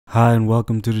Hi and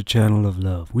welcome to the channel of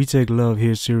love. We take love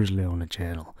here seriously on the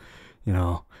channel,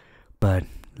 but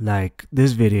like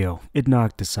this video, it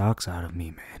knocked the socks out of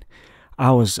me, man.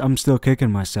 I'm still kicking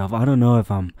myself. I don't know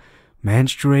if I'm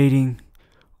menstruating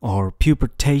or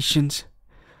pubertations,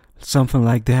 something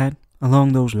like that,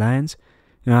 along those lines.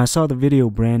 I saw the video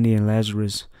Brandy and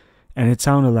Lazarus and it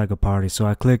sounded like a party, so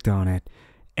I clicked on it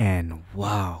and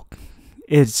wow,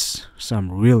 it's some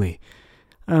really,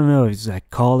 I don't know if it's like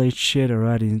college shit or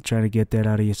right, trying to get that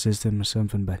out of your system or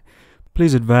something, but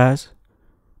please advise.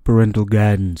 Parental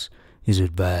guidance is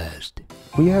advised.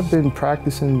 We have been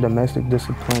practicing domestic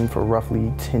discipline for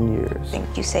roughly 10 years. I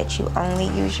think you said you only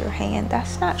use your hand.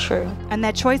 That's not true. And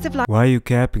that choice of life. Why are you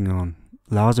capping on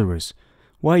Lazarus?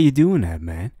 Why are you doing that,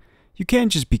 man? You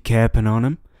can't just be capping on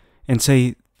him and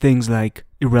say things like,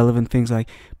 irrelevant things like,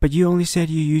 but you only said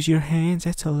you use your hands.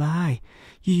 That's a lie.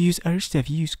 You use other stuff.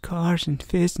 You use cars and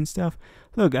fists and stuff.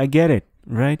 Look, I get it,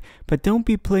 right? But don't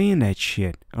be playing that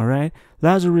shit, alright?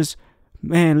 Lazarus,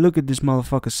 man, look at this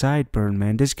motherfucker sideburn,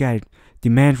 man. This guy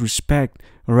demands respect,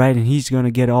 alright? And he's gonna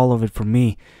get all of it from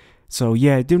me. So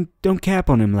yeah, don't cap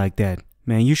on him like that.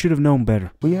 Man, you should have known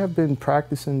better. We have been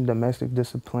practicing domestic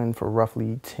discipline for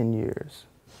roughly 10 years.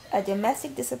 A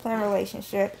domestic discipline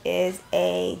relationship is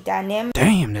a dynamic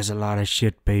Damn, there's a lot of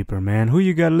shit paper, man. Who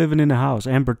you got living in the house?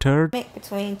 Amber Turd?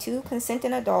 between two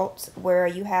consenting adults where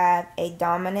you have a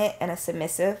dominant and a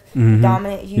submissive. The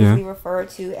dominant is usually referred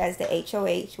to as the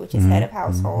HOH, which is head of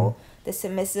household. The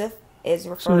submissive is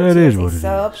referred to as a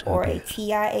sub or a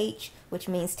TIH, which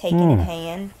means taken in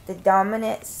hand. The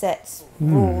dominant sets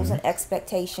rules and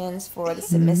expectations for the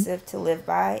submissive to live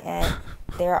by, and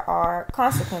there are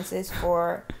consequences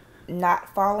for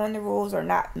not following the rules or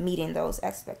not meeting those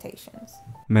expectations.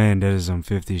 Man, that is some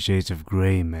 50 Shades of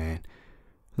Grey, man.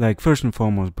 Like, first and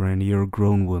foremost, Brandy, you're a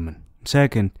grown woman.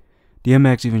 Second,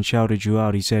 DMX even shouted you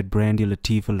out. He said, Brandy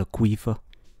Latifah Laquifa.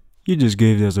 You just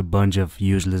gave us a bunch of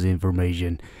useless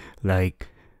information. Like,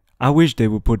 I wish they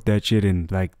would put that shit in,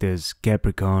 like, this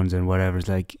Capricorns and whatever. It's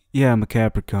like, yeah, I'm a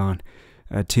Capricorn.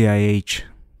 TIH.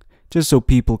 Just so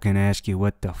people can ask you,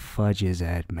 what the fudge is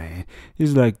that, man?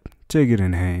 It's like, take it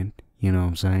in hand. You know what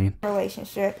I'm saying?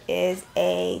 Relationship is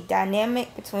a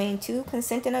dynamic between two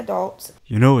consenting adults.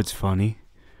 You know it's funny,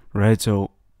 right? So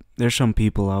there's some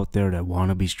people out there that want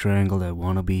to be strangled, that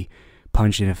want to be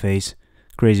punched in the face.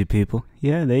 Crazy people.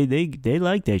 Yeah, they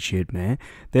like that shit, man.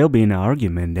 They'll be in an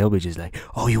argument. They'll be just like,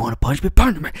 oh, you want to punch me?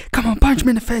 Punch me. Come on, punch me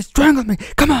in the face. Strangle me.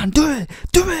 Come on, do it.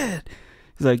 Do it.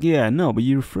 It's like, yeah, no, but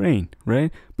you refrain,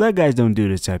 right? Black guys don't do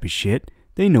this type of shit.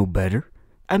 They know better.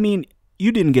 I mean,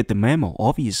 you didn't get the memo,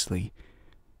 obviously.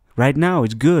 Right now,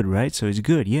 it's good, right? So it's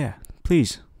good, yeah.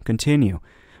 Please, continue.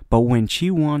 But when she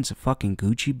wants a fucking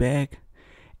Gucci bag,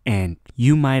 and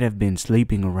you might have been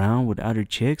sleeping around with other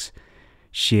chicks,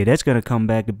 shit, that's gonna come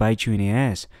back to bite you in the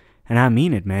ass. And I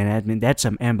mean it, man. I mean, that's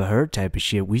some Amber Heard type of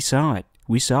shit. We saw it.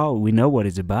 We saw it. We know what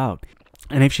it's about.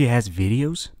 And if she has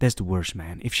videos, that's the worst,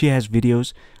 man. If she has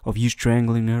videos of you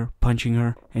strangling her, punching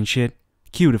her, and shit,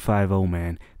 cue the 5-0,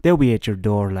 man. They'll be at your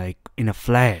door, like, in a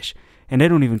flash. And they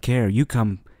don't even care. You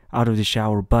come out of the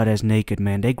shower butt-ass naked,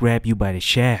 man. They grab you by the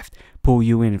shaft, pull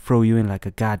you in and throw you in like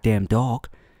a goddamn dog.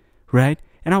 Right?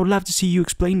 And I would love to see you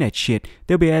explain that shit.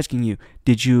 They'll be asking you,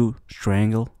 did you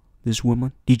strangle this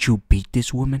woman? Did you beat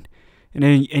this woman? And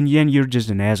then you're just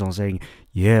an asshole saying,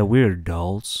 yeah, we're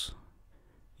adults.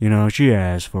 You know, she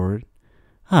asked for it.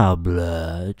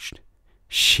 Obliged.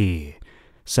 Shit.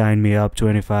 Sign me up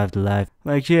 25 to life.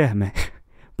 Like, yeah, man.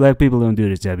 Black people don't do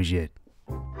this type of shit.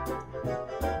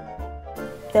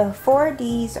 The 4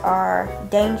 Ds are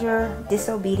danger,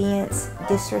 disobedience,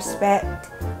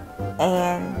 disrespect,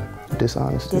 and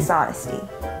dishonesty.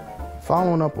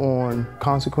 Following up on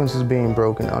consequences being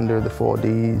broken under the 4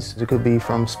 Ds, it could be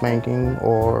from spanking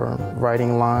or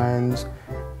writing lines,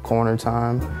 corner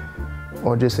time,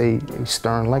 or just a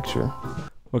stern lecture.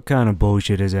 What kind of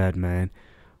bullshit is that, man?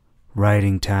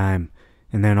 Writing time,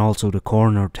 and then also the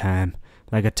corner time,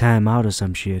 like a timeout or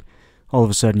some shit. All of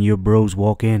a sudden your bros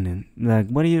walk in and like,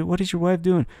 what is your wife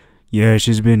doing? Yeah,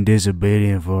 she's been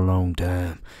disobedient for a long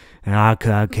time. And I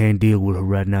can't deal with her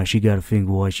right now. She gotta think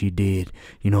what she did.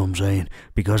 You know what I'm saying?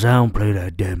 Because I don't play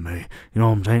that dead man. You know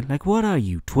what I'm saying? Like, what are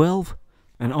you, 12?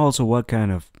 And also, what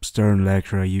kind of stern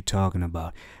lecture are you talking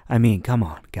about? I mean, come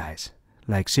on, guys.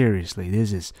 Like, seriously,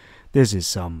 this is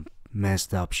some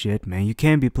messed up shit, man. You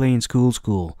can't be playing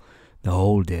school the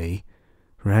whole day,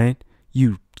 right?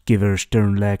 You give her a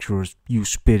stern lecture or you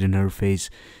spit in her face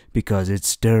because it's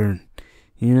stern.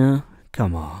 You know?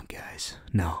 Come on, guys.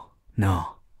 No.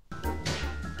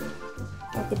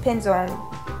 It depends on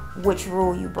which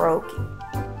rule you broke.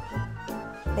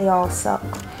 They all suck.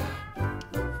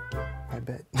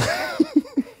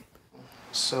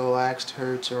 So I asked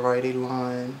her to write a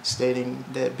line stating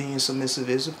that being submissive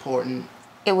is important.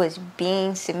 It was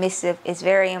being submissive is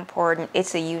very important.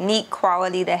 It's a unique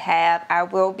quality to have. I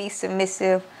will be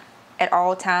submissive at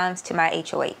all times to my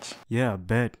HOH. Yeah, I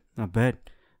bet.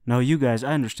 Now you guys,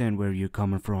 I understand where you're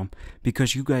coming from,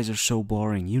 because you guys are so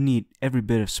boring. You need every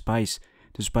bit of spice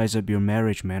to spice up your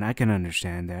marriage, man. I can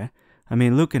understand that. I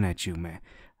mean, looking at you, man.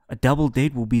 A double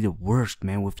date will be the worst,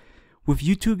 man. With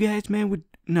you two guys, man,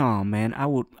 no, man, I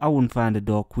wouldn't find the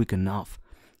dog quick enough.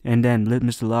 And then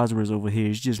Mr. Lazarus over here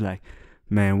is just like,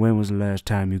 man, when was the last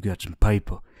time you got some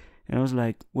paper? And I was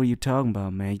like, what are you talking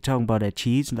about, man? You talking about that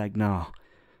cheese? Like, nah.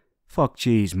 Fuck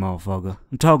cheese, motherfucker.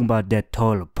 I'm talking about that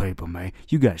toilet paper, man.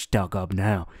 You got stuck up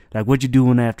now. Like, what you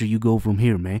doing after you go from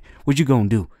here, man? What you gonna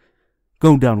do?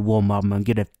 Go down to Walmart, man,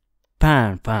 get a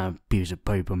fine piece of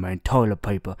paper, man. Toilet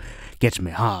paper gets me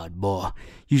hard, boy.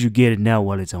 You should get it now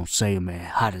while it's on sale, man.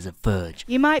 Hot as a fudge.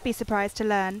 You might be surprised to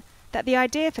learn that the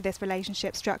idea for this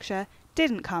relationship structure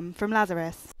didn't come from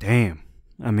Lazarus. Damn.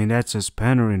 I mean, that's a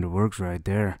spanner in the works right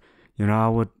there. You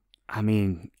know,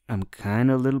 I'm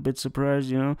kind of a little bit surprised,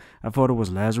 you know. I thought it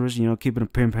was Lazarus, you know, keeping a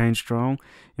pimp hand strong.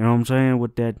 You know what I'm saying?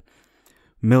 With that $1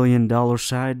 million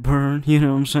sideburn, you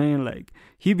know what I'm saying? Like,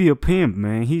 he be a pimp,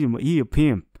 man. He a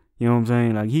pimp. You know what I'm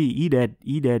saying? Like, he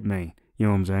that man. You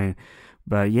know what I'm saying?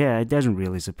 But yeah, it doesn't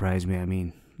really surprise me. I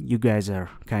mean, you guys are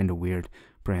kind of weird,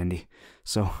 Brandy.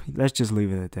 So let's just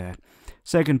leave it at that.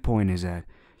 Second point is that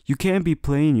you can't be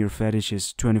playing your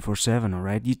fetishes 24/7,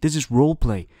 alright? This is role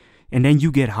play. And then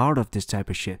you get hard of this type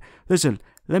of shit. Listen,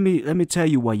 let me tell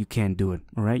you why you can't do it,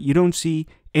 alright? You don't see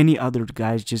any other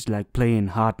guys just like playing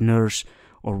hot nurse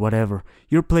or whatever.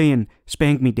 You're playing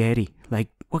spank me daddy. Like,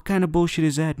 what kind of bullshit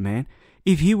is that, man?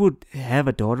 If he would have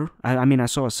a daughter, I mean, I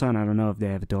saw a son, I don't know if they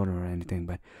have a daughter or anything,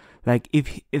 but like,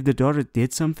 if the daughter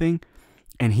did something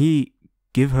and he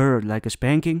give her like a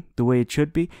spanking the way it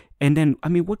should be, and then, I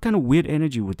mean, what kind of weird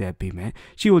energy would that be, man?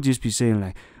 She would just be saying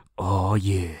like, oh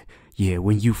yeah,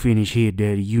 when you finish here,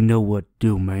 daddy, you know what to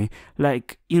do, man.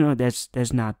 Like, you know, that's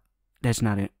not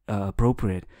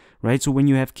appropriate, right? So when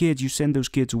you have kids, you send those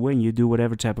kids away and you do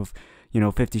whatever type of, you know,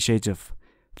 50 Shades of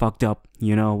fucked up,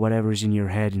 you know, whatever's in your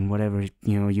head and whatever,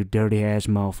 you know, you dirty ass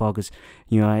motherfuckers,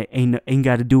 you know, I ain't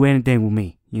got to do anything with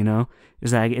me, you know.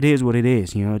 It's like, it is what it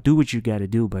is, you know. Do what you got to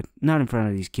do, but not in front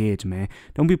of these kids, man.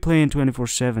 Don't be playing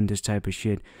 24/7 this type of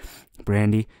shit,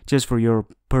 Brandy, just for your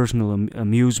personal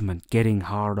amusement, getting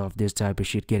hard off this type of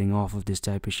shit, getting off of this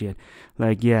type of shit.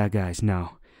 Like, yeah, guys,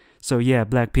 no. So yeah,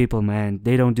 black people, man,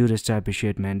 they don't do this type of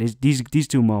shit, man. These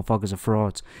two motherfuckers are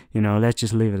frauds, you know. Let's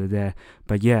just leave it at that.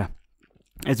 But yeah,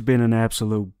 it's been an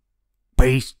absolute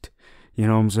beast, you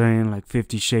know what I'm saying? Like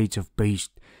 50 Shades of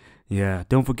Beast. Yeah,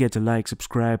 don't forget to like,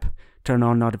 subscribe, turn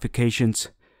on notifications,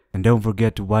 and don't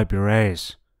forget to wipe your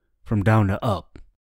ass from down to up.